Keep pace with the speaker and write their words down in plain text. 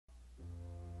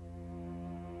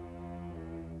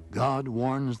God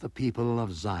warns the people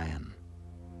of Zion.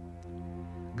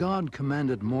 God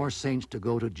commanded more saints to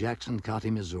go to Jackson County,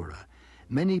 Missouri.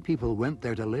 Many people went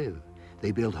there to live.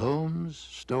 They built homes,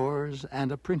 stores,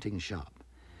 and a printing shop.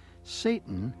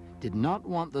 Satan did not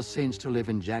want the saints to live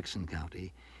in Jackson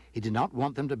County. He did not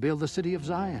want them to build the city of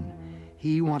Zion.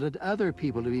 He wanted other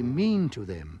people to be mean to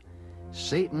them.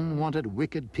 Satan wanted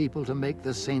wicked people to make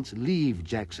the saints leave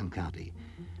Jackson County.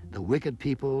 The wicked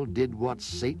people did what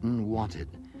Satan wanted.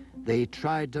 They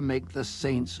tried to make the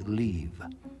saints leave.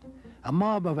 A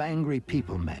mob of angry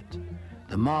people met.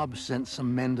 The mob sent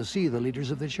some men to see the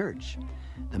leaders of the church.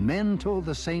 The men told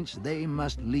the saints they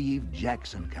must leave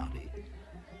Jackson County.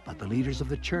 But the leaders of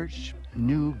the church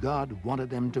knew God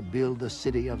wanted them to build the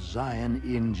city of Zion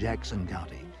in Jackson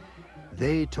County.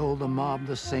 They told the mob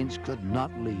the saints could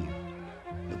not leave.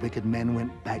 The wicked men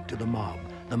went back to the mob.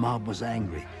 The mob was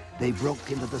angry. They broke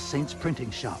into the saints'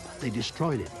 printing shop. They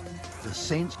destroyed it. The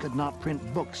saints could not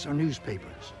print books or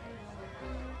newspapers.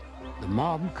 The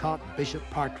mob caught Bishop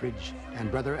Partridge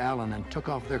and Brother Allen and took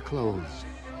off their clothes.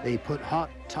 They put hot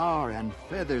tar and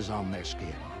feathers on their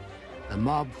skin. The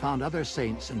mob found other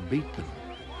saints and beat them.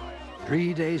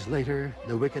 3 days later,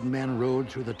 the wicked men rode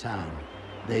through the town.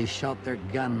 They shot their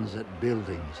guns at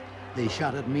buildings. They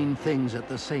shouted mean things at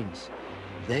the saints.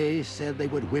 They said they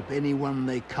would whip anyone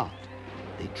they caught.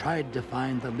 They tried to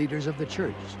find the leaders of the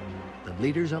church. The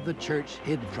leaders of the church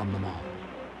hid from the mob.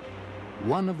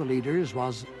 One of the leaders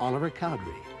was Oliver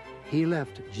Cowdery. He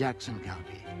left Jackson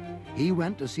County. He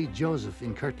went to see Joseph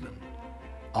in Kirtland.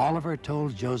 Oliver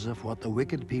told Joseph what the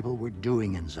wicked people were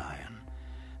doing in Zion.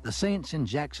 The saints in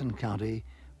Jackson County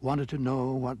wanted to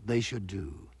know what they should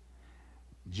do.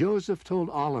 Joseph told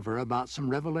Oliver about some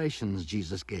revelations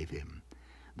Jesus gave him.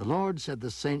 The Lord said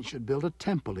the saints should build a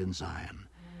temple in Zion.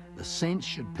 The saints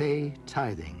should pay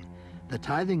tithing. The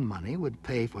tithing money would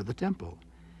pay for the temple.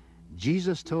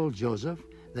 Jesus told Joseph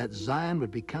that Zion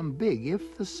would become big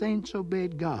if the saints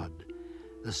obeyed God.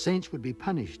 The saints would be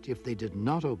punished if they did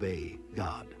not obey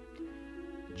God.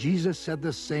 Jesus said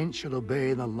the saints should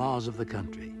obey the laws of the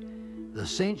country. The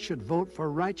saints should vote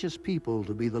for righteous people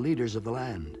to be the leaders of the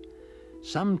land.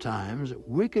 Sometimes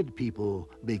wicked people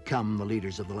become the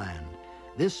leaders of the land.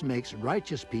 This makes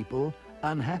righteous people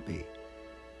unhappy.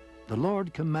 The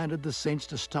Lord commanded the saints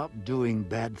to stop doing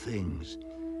bad things.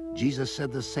 Jesus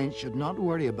said the saints should not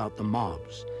worry about the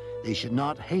mobs. They should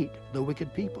not hate the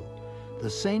wicked people. The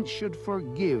saints should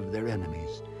forgive their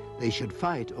enemies. They should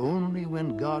fight only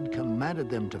when God commanded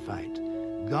them to fight.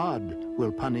 God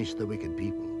will punish the wicked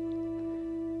people.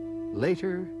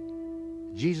 Later,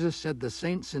 Jesus said the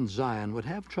saints in Zion would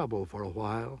have trouble for a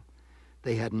while.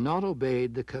 They had not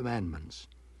obeyed the commandments.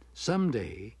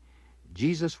 Someday,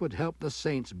 Jesus would help the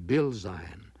saints build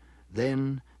Zion.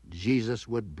 Then Jesus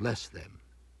would bless them.